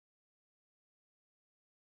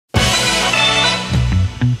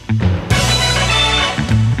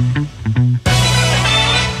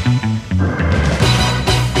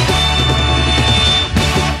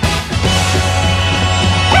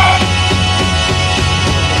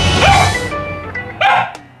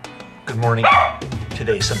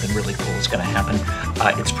today something really cool is going to happen.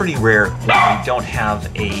 It's pretty rare when we don't have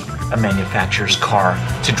a manufacturer's car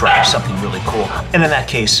to drive something really cool. And in that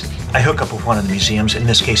case, I hook up with one of the museums, in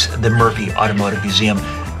this case, the Murphy Automotive Museum.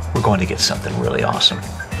 We're going to get something really awesome.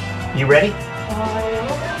 You ready?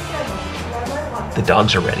 The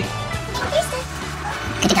dogs are ready.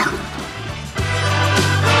 Good to go.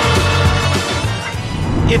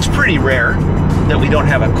 It's pretty rare that we don't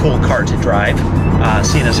have a cool car to drive,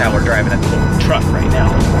 seeing as how we're driving a cool truck right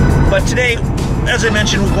now. But today, as I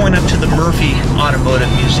mentioned, we're going up to the Murphy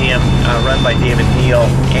Automotive Museum, run by David Neal,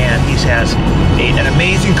 and he has an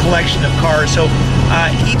amazing collection of cars. So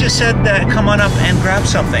he just said come on up and grab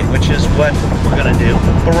something, which is what we're gonna do.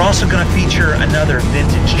 But we're also gonna feature another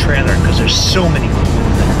vintage trailer because there's so many cool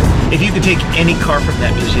things. If you could take any car from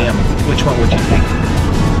that museum, which one would you take?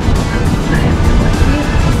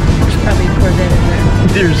 There's probably a Corvette in there.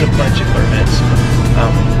 There's a bunch of Corvettes.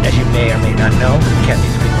 As you may or may not know,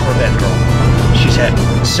 Kathie's a big Corvette girl. She's had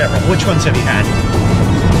several. Which ones have you had?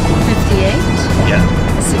 58, Yeah.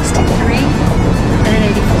 a 63, and an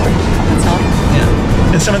 84. That's all.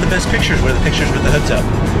 Yeah. And some of the best pictures were the pictures with the hoods up.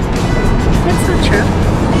 That's not true.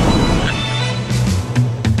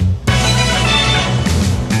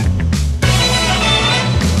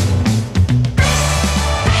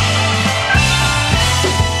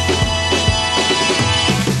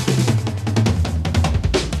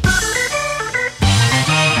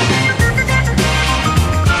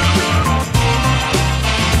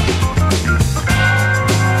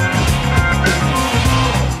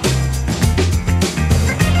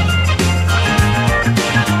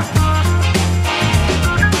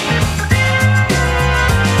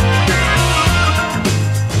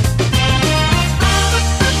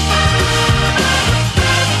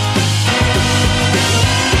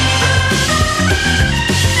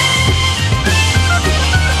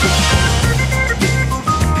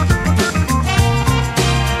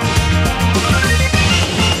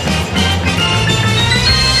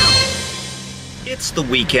 The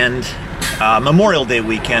weekend, Memorial Day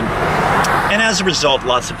weekend, and as a result,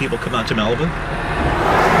 lots of people come out to Malibu.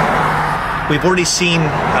 We've already seen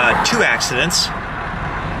 2 accidents.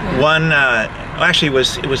 One, actually,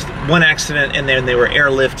 it was one accident, and then they were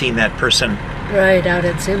airlifting that person. Right, out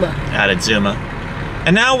at Zuma. Out at Zuma.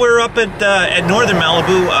 And now we're up at northern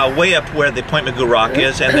Malibu, way up where the Point Magoo Rock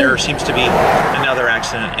is, and there seems to be another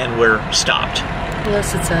accident, and we're stopped.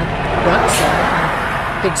 Unless it's a rock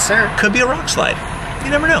slide, Big Sur. Could be a rock slide. You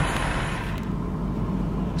never know.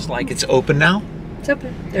 It's like it's open now. It's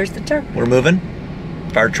open. There's the turn. We're moving.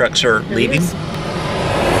 Fire trucks are leaving.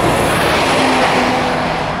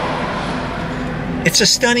 It's a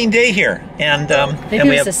stunning day here, and maybe and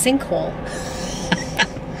we it's have a sinkhole.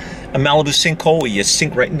 a Malibu sinkhole where you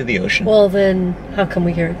sink right into the ocean. Well, then how come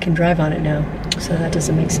we can drive on it now? So that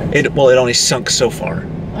doesn't make sense. It only sunk so far.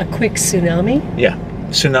 A quick tsunami? Yeah,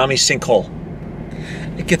 tsunami sinkhole.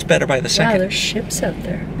 It gets better by the second. Wow, there's ships out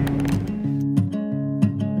there.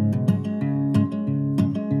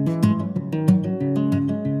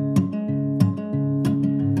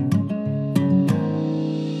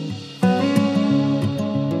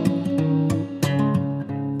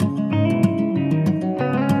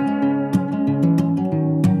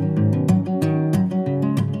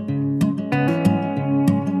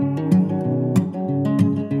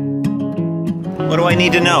 What do I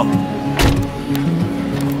need to know?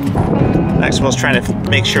 Maxwell's trying to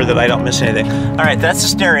make sure that I don't miss anything. All right, that's the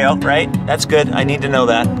stereo, right? That's good. I need to know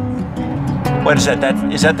that. What is that?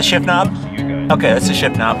 Is that the shift knob? Okay, that's the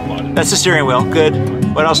shift knob. That's the steering wheel. Good.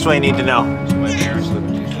 What else do I need to know?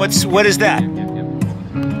 What is that?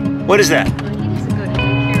 What is that?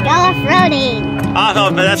 Go off-roading. Oh,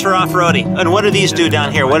 but that's for off-roading. And what do these do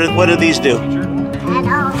down here? What do these do?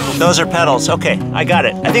 Pedals. Those are pedals. Okay, I got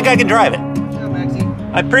it. I think I can drive it.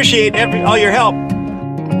 I appreciate all your help.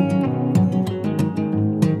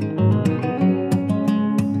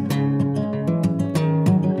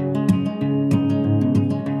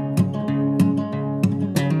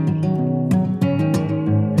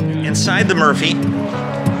 Inside the Murphy,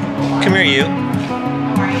 come here, you.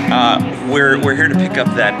 We're here to pick up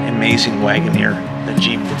that amazing Wagoneer, the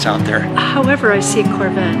Jeep that's out there. However, I see a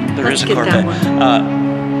Corvette. There Let's is a get Corvette. That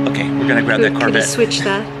one. Okay, we're gonna grab that Could Corvette. you switch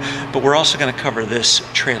that? But we're also gonna cover this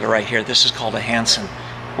trailer right here. This is called a Hanson.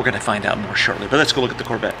 We're gonna find out more shortly. But let's go look at the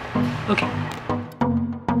Corvette. Okay.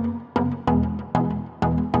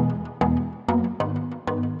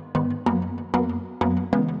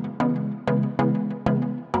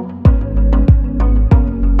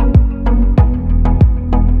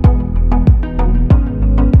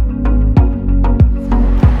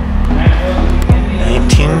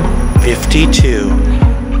 '52.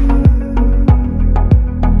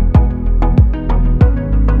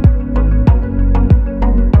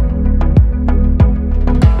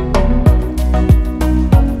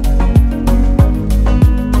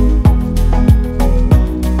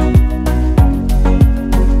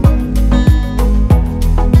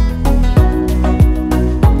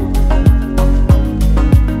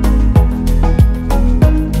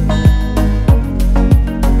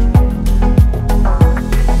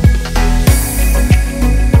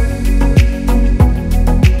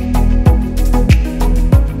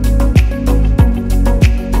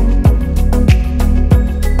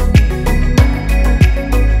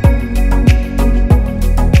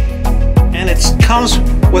 comes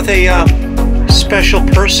with a special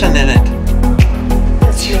person in it.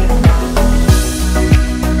 That's you.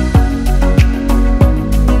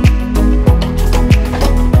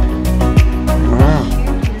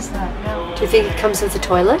 Do you think it comes with a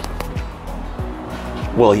toilet?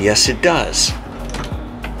 Well, yes, it does.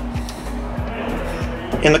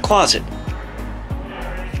 In the closet.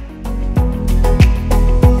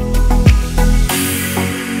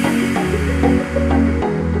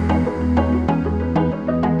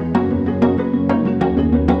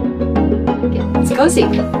 It's cozy.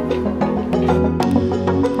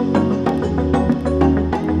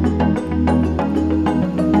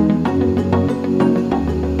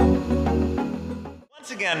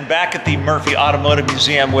 Once again, back at the Murphy Automotive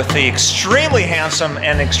Museum with the extremely handsome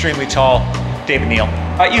and extremely tall David Neal.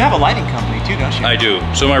 You have a lighting company too, don't you? I do.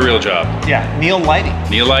 So my real job. Yeah, Neal Lighting.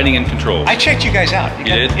 Neal Lighting and Controls. I checked you guys out. You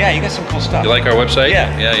did? Yeah, you got some cool stuff. You like our website?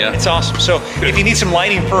 Yeah. Yeah. It's awesome. So Good. if you need some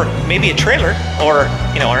lighting for maybe a trailer or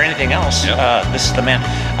or anything else, Yep. this is the man.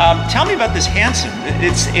 Tell me about this Hanson.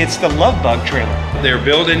 It's the Love Bug trailer. They're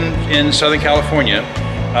built in Southern California.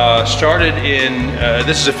 Started in,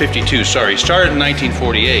 this is a 52, sorry. Started in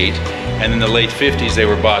 1948, and in the late 50s they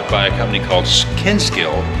were bought by a company called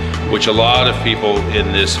Kinskill, which a lot of people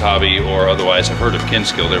in this hobby or otherwise have heard of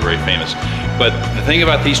Kinskill. They're very famous. But the thing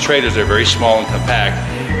about these trailers, they're very small and compact,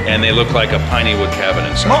 and they look like a piney wood cabin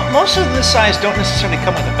inside. Most of this size don't necessarily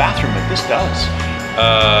come with a bathroom, but this does.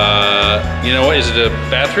 You know what, is it a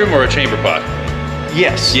bathroom or a chamber pot?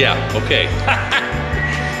 Yes. Yeah, okay.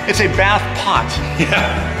 It's a bath pot.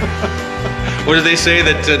 Yeah. What did they say,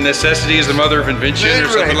 that necessity is the mother of invention or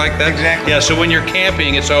something like that? Exactly. Yeah, so when you're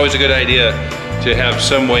camping, it's always a good idea to have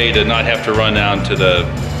some way to not have to run down to the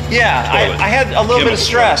Yeah, toilet. I had a little bit Chemical of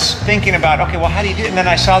stress thinking about, okay, well, how do you do it? And then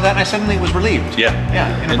I saw that and I suddenly was relieved. Yeah.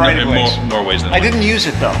 Yeah, in a variety of ways. More ways than I one. didn't use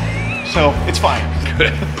it though, so it's fine.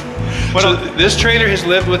 Good. What So else? this trailer has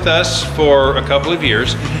lived with us for a couple of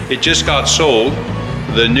years. It just got sold.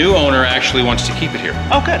 The new owner actually wants to keep it here.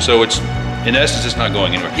 Oh, good. So it's, in essence, it's not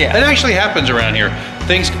going anywhere. Yeah. That actually happens around here.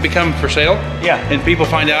 Things become for sale. Yeah. And people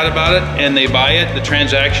find out about it and they buy it. The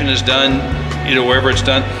transaction is done, wherever it's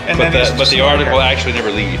done. And but then it's the just article here. actually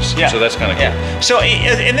never leaves. Yeah. So that's kind of cool. Yeah. So,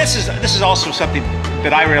 and this is also something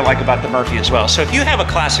that I really like about the Murphy as well. So if you have a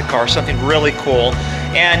classic car, something really cool,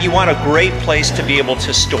 and you want a great place to be able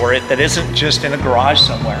to store it that isn't just in a garage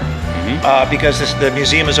somewhere, because the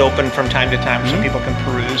museum is open from time to time so people can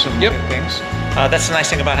peruse and look at things. That's the nice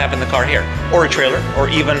thing about having the car here, or a trailer, or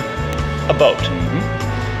even a boat.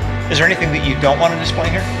 Is there anything that you don't want to display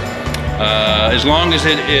here? As long as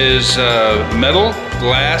it is metal,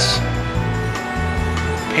 glass,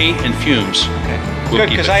 paint, and fumes. Okay. We'll Good,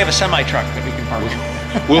 keep because it. I have a semi-truck that we can park.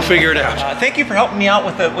 We'll figure it out. Thank you for helping me out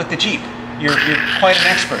with the Jeep. You're quite an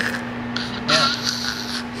expert.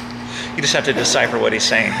 Yeah. You just have to decipher what he's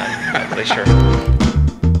saying. I'm not really sure.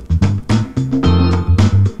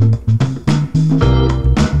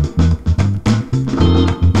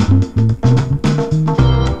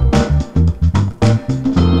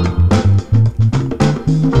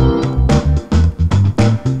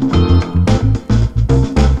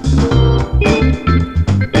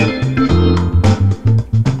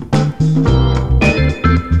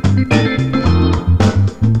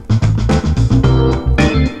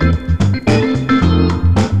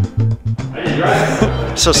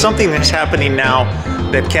 So something is happening now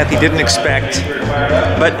that Kathie didn't expect.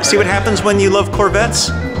 But see what happens when you love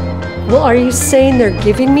Corvettes? Well, are you saying they're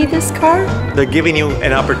giving me this car? They're giving you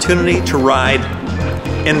an opportunity to ride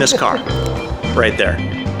in this car, right there.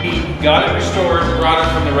 He got it restored, brought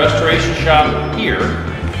it from the restoration shop here,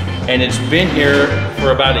 and it's been here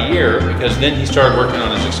for about a year because then he started working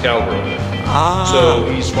on his Excalibur. So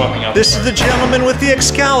he's swapping out. This is the gentleman with the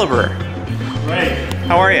Excalibur. Right.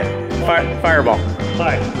 How are you? Fireball.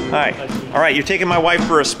 Hi. Hi. All right, you're taking my wife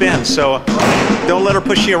for a spin, so don't let her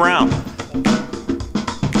push you around.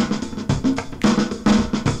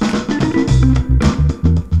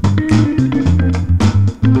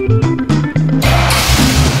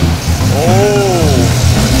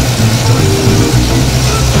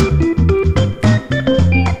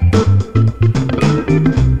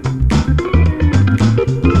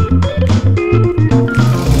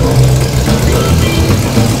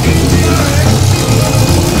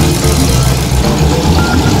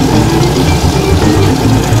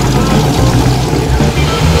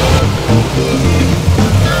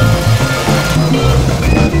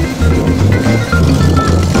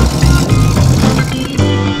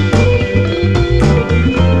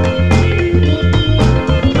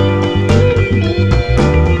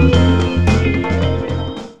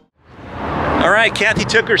 right, Kathie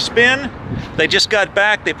took her spin. They just got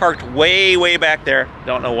back. They parked way, way back there.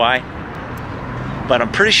 Don't know why. But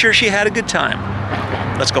I'm pretty sure she had a good time.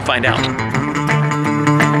 Let's go find out.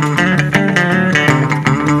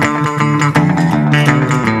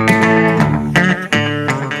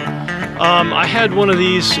 I had one of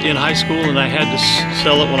these in high school, and I had to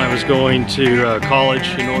sell it when I was going to college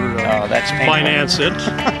in order to finance it.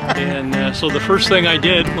 And so the first thing I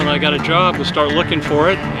did when I got a job was start looking for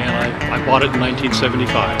it, and I bought it in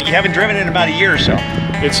 1975. You haven't driven it in about a year or so.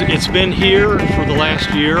 It's been here for the last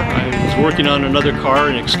year. I was working on another car,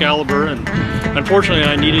 an Excalibur, and unfortunately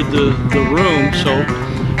I needed the room, so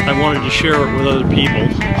I wanted to share it with other people.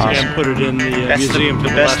 Awesome. And put it in the That's museum. the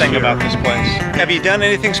best thing about this place. Have you done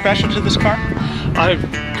anything special to this car? I've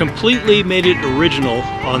completely made it original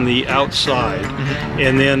on the outside,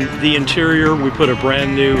 and then the interior, we put a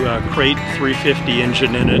brand new crate 350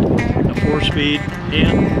 engine in it, a 4-speed,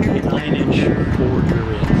 and a 9-inch Ford rear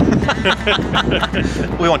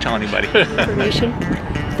end. We won't tell anybody. Information.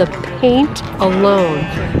 The paint alone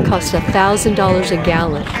costs $1,000 a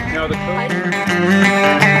gallon.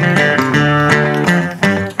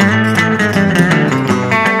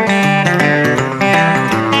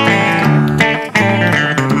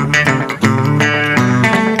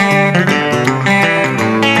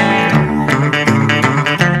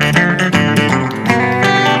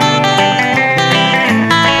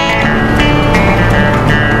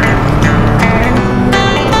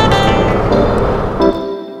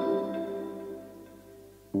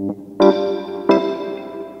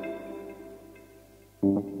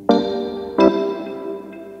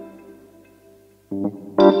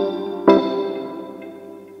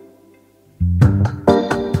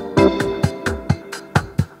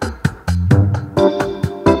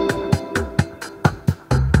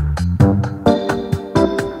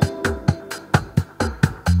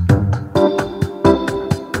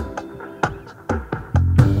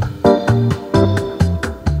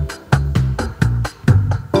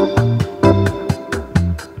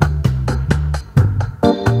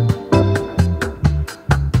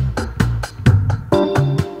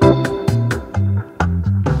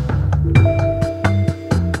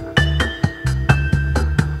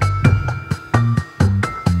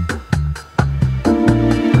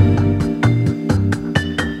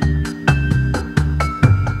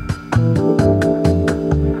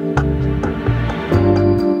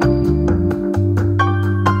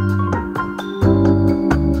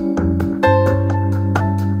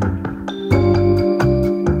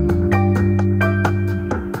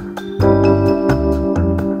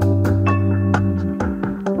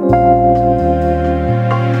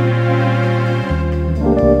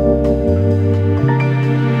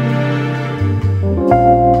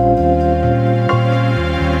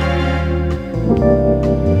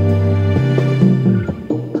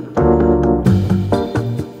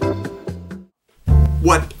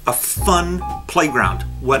 What a fun playground.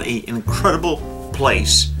 What an incredible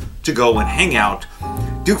place to go and hang out,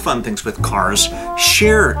 do fun things with cars,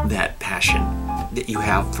 share that passion that you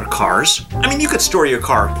have for cars. I mean, you could store your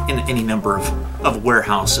car in any number of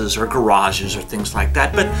warehouses or garages or things like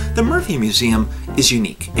that, but the Murphy Museum is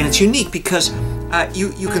unique. And it's unique because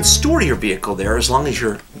you can store your vehicle there as long as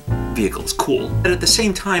your vehicle is cool. But at the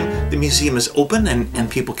same time, the museum is open and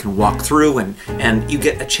people can walk through and you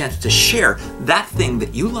get a chance to share that thing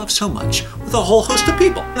that you love so much with a whole host of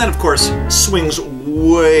people. And that, of course, swings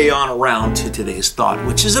way on around to today's thought,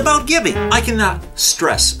 which is about giving. I cannot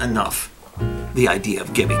stress enough the idea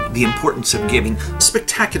of giving, the importance of giving,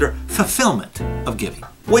 spectacular fulfillment of giving.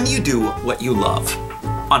 When you do what you love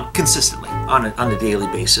consistently on a daily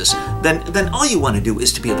basis, then all you want to do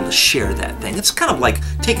is to be able to share that thing. It's kind of like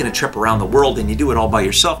taking a trip around the world and you do it all by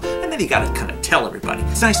yourself, and then you got to kind of tell everybody.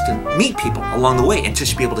 It's nice to meet people along the way and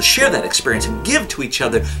just be able to share that experience and give to each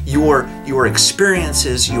other your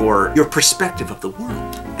experiences, your perspective of the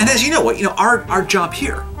world. And as you know, our job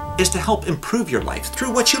here is to help improve your life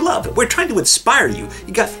through what you love. We're trying to inspire you.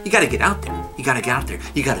 You got to get out there. You got to get out there.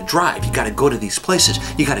 You got to drive. You got to go to these places.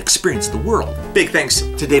 You got to experience the world. Big thanks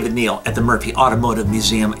to David Neal at the Murphy Automotive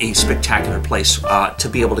Museum, a spectacular place to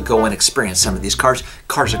be able to go and experience some of these cars.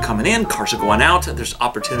 Cars are coming in, cars are going out, and there's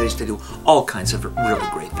opportunities to do all kinds of really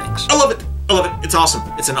great things. I love it. I love it. It's awesome.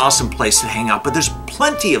 It's an awesome place to hang out, but there's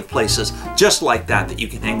plenty of places just like that you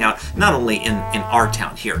can hang out, not only in our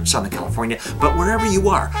town here in Southern California, but wherever you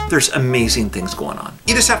are, there's amazing things going on.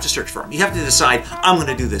 You just have to search for them. You have to decide, I'm going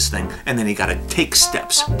to do this thing, and then you got to take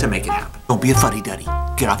steps to make it happen. Don't be a fuddy-duddy.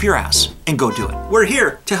 get off your ass and go do it. We're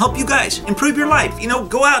here to help you guys improve your life. You know,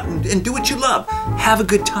 go out and do what you love. Have a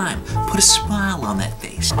good time. Put a smile on that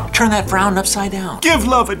face. Turn that frown upside down. Give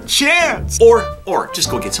love a chance. Or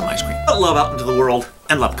just go get some ice cream. Put love out into the world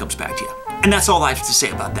and love comes back to you. And that's all I have to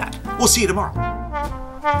say about that. We'll see you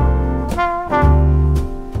tomorrow.